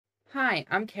Hi,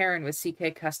 I'm Karen with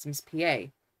CK Customs PA.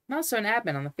 I'm also an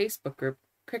admin on the Facebook group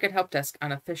Cricut Help Desk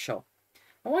Unofficial.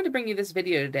 I wanted to bring you this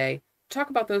video today to talk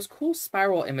about those cool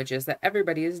spiral images that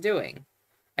everybody is doing.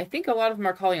 I think a lot of them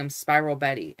are calling them Spiral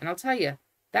Betty, and I'll tell you,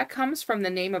 that comes from the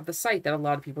name of the site that a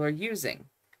lot of people are using.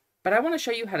 But I want to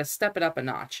show you how to step it up a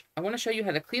notch. I want to show you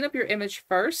how to clean up your image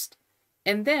first,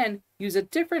 and then use a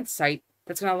different site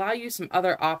that's going to allow you some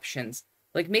other options,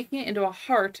 like making it into a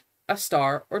heart, a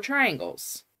star, or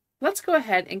triangles. Let's go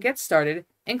ahead and get started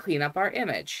and clean up our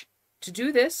image. To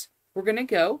do this, we're going to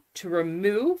go to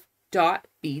remove.bg.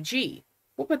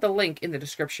 We'll put the link in the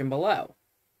description below.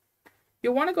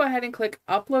 You'll want to go ahead and click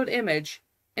Upload Image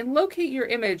and locate your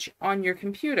image on your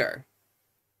computer.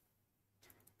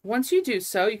 Once you do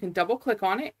so, you can double click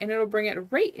on it and it'll bring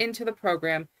it right into the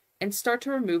program and start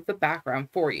to remove the background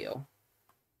for you.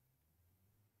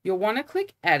 You'll want to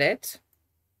click Edit,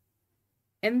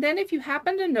 and then if you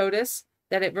happen to notice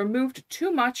that it removed too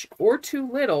much or too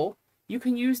little, you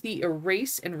can use the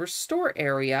Erase and Restore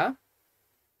area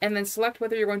and then select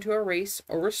whether you're going to erase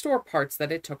or restore parts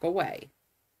that it took away.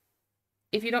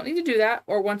 If you don't need to do that,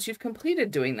 or once you've completed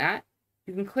doing that,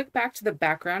 you can click back to the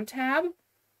Background tab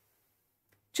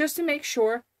just to make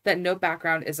sure that no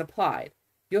background is applied.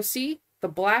 You'll see the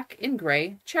black and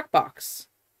gray checkbox.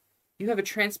 You have a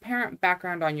transparent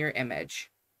background on your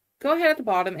image. Go ahead at the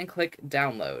bottom and click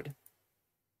Download.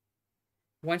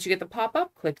 Once you get the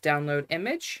pop-up, click Download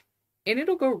Image, and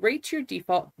it'll go right to your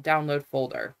default download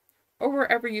folder, or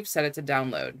wherever you've set it to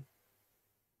download.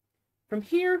 From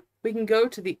here, we can go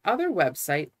to the other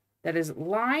website that is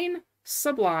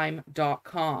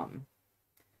Sublime.com.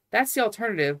 That's the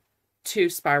alternative to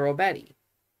Spiral Betty.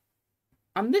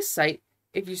 On this site,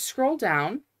 if you scroll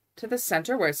down to the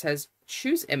center where it says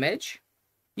Choose Image,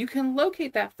 you can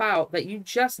locate that file that you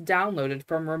just downloaded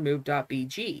from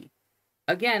remove.bg.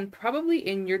 Again, probably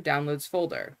in your Downloads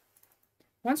folder.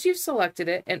 Once you've selected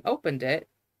it and opened it,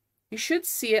 you should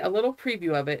see a little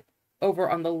preview of it over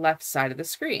on the left side of the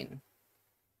screen.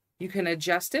 You can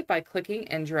adjust it by clicking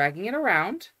and dragging it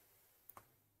around.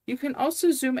 You can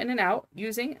also zoom in and out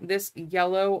using this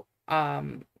yellow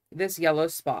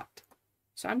spot.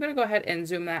 So I'm going to go ahead and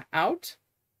zoom that out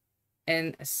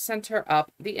and center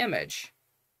up the image.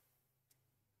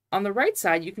 On the right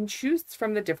side, you can choose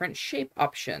from the different shape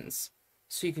options.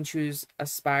 So you can choose a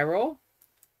spiral,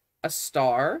 a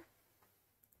star,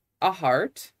 a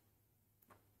heart,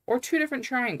 or two different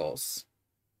triangles.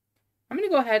 I'm going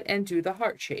to go ahead and do the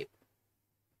heart shape.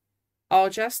 I'll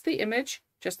adjust the image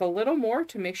just a little more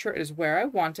to make sure it is where I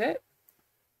want it.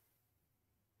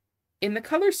 In the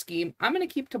color scheme, I'm going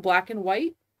to keep to black and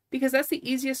white because that's the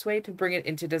easiest way to bring it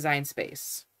into Design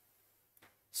Space.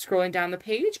 Scrolling down the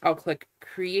page, I'll click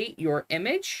Create Your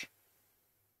Image.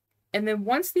 And then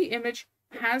once the image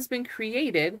has been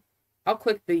created, I'll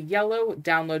click the yellow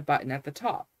download button at the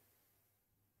top.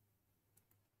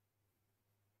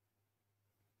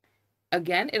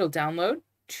 Again, it'll download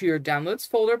to your downloads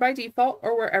folder by default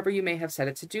or wherever you may have set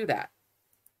it to do that.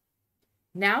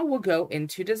 Now we'll go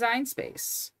into Design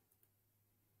Space.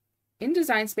 In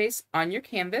Design Space on your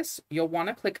canvas, you'll want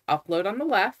to click Upload on the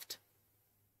left,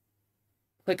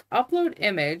 click Upload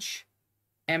Image,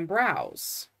 and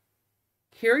Browse.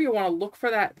 Here you'll want to look for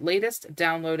that latest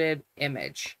downloaded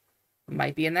image. It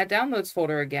might be in that Downloads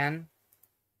folder again.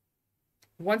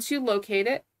 Once you locate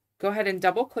it, go ahead and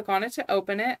double click on it to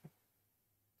open it.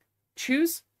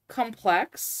 Choose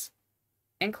Complex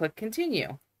and click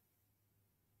Continue.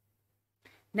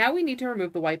 Now we need to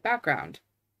remove the white background.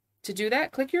 To do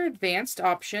that, click your Advanced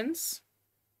options,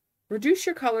 reduce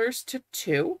your colors to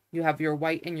 2, you have your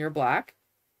white and your black,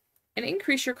 and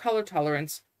increase your color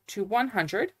tolerance to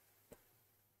 100,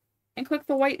 and click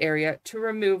the white area to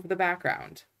remove the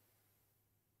background.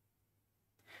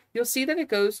 You'll see that it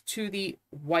goes to the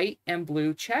white and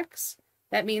blue checks.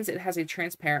 That means it has a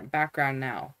transparent background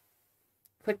now.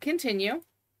 Click Continue.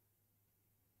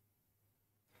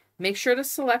 Make sure to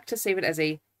select to save it as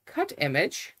a cut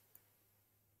image,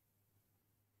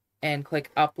 and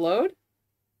click Upload.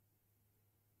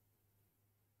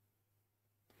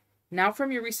 Now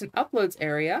from your recent uploads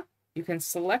area, you can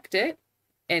select it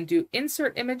and do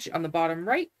Insert Image on the bottom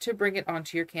right to bring it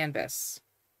onto your canvas.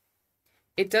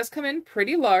 It does come in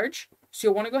pretty large, so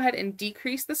you'll want to go ahead and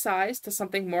decrease the size to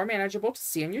something more manageable to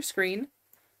see on your screen.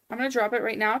 I'm going to drop it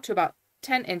right now to about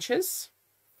 10 inches.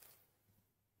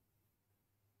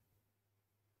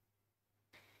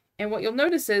 And what you'll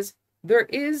notice is there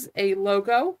is a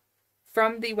logo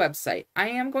from the website. I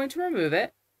am going to remove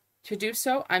it. To do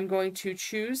so, I'm going to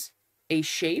choose a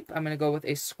shape. I'm going to go with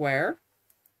a square.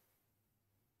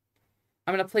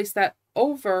 I'm going to place that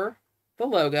over the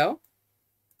logo.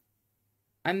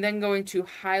 I'm then going to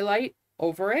highlight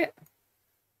over it.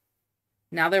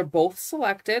 Now they're both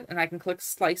selected, and I can click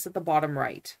slice at the bottom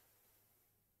right.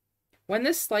 When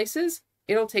this slices,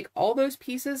 it'll take all those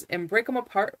pieces and break them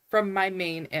apart from my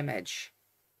main image.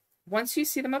 Once you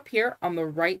see them appear on the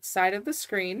right side of the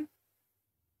screen,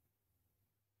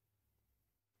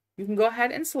 you can go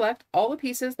ahead and select all the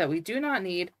pieces that we do not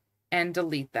need and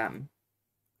delete them.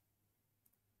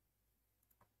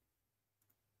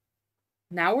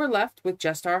 Now we're left with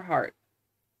just our heart.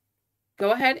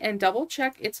 Go ahead and double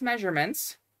check its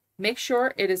measurements. Make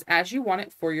sure it is as you want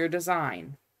it for your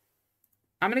design.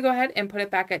 I'm going to go ahead and put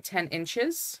it back at 10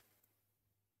 inches.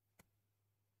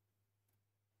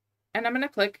 And I'm going to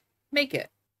click Make It.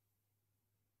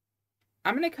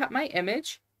 I'm going to cut my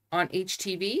image on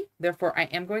HTV, therefore I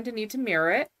am going to need to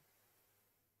mirror it.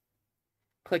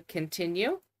 Click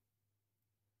Continue.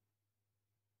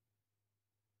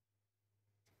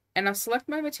 And I'll select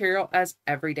my material as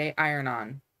Everyday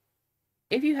Iron-On.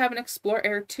 If you have an Explore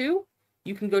Air 2,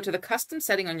 you can go to the custom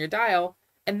setting on your dial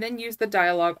and then use the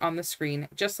dialog on the screen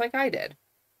just like I did.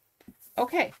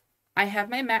 Okay, I have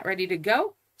my mat ready to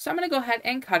go, so I'm going to go ahead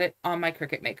and cut it on my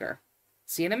Cricut Maker.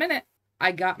 See you in a minute.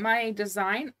 I got my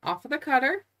design off of the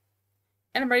cutter,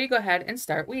 and I'm ready to go ahead and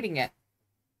start weeding it.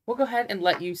 We'll go ahead and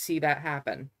let you see that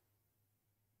happen.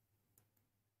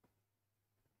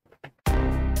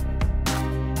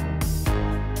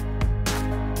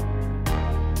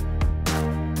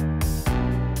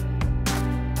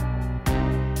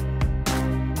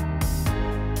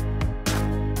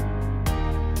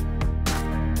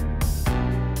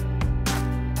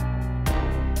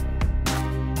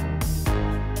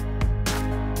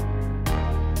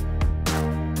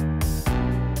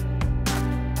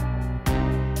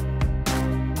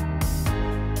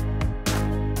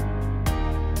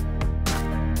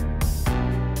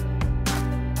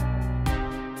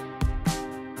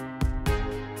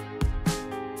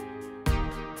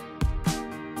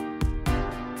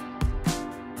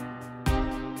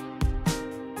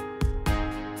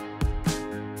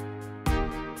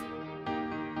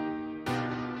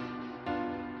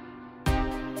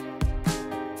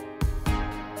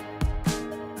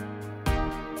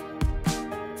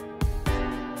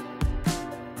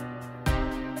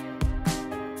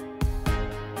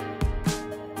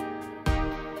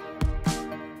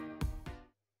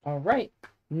 All right,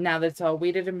 now that it's all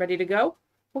weeded and ready to go,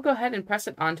 we'll go ahead and press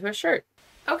it onto a shirt.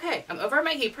 Okay, I'm over at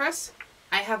my heat press.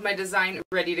 I have my design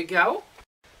ready to go.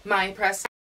 My press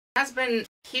has been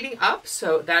heating up,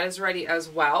 so that is ready as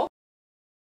well.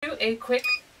 Do a quick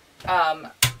 2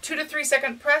 to 3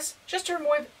 second press just to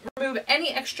remove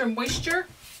any extra moisture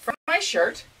from my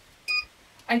shirt.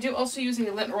 I do also use a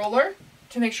lint roller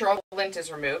to make sure all the lint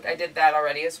is removed. I did that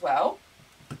already as well.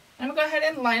 I'm going to go ahead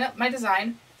and line up my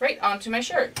design right onto my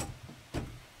shirt.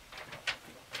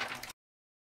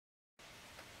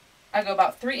 I go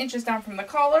about 3 inches down from the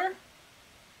collar,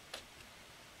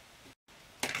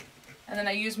 and then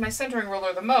I use my centering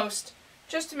roller the most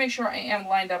just to make sure I am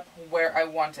lined up where I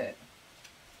want it.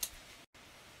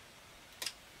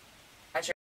 I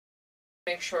check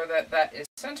to make sure that that is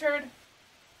centered.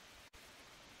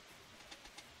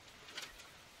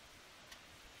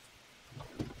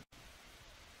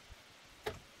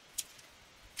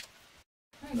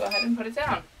 Go ahead and put it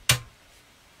down.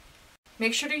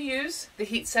 Make sure to use the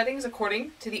heat settings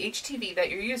according to the HTV that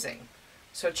you're using.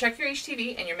 So check your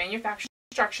HTV and your manufacturer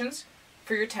instructions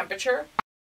for your temperature,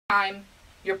 time,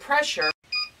 your pressure,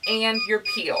 and your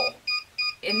peel.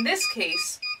 In this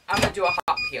case, I'm going to do a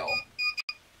hot peel.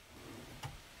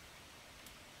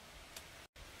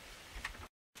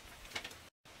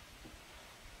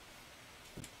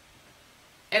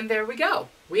 And there we go.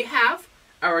 We have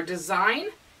our design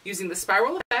using the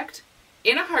spiral effect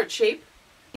in a heart shape,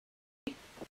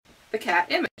 the cat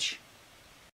image.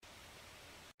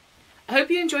 I hope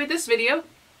you enjoyed this video.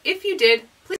 If you did,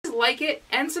 please like it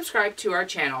and subscribe to our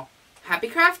channel. Happy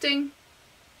crafting!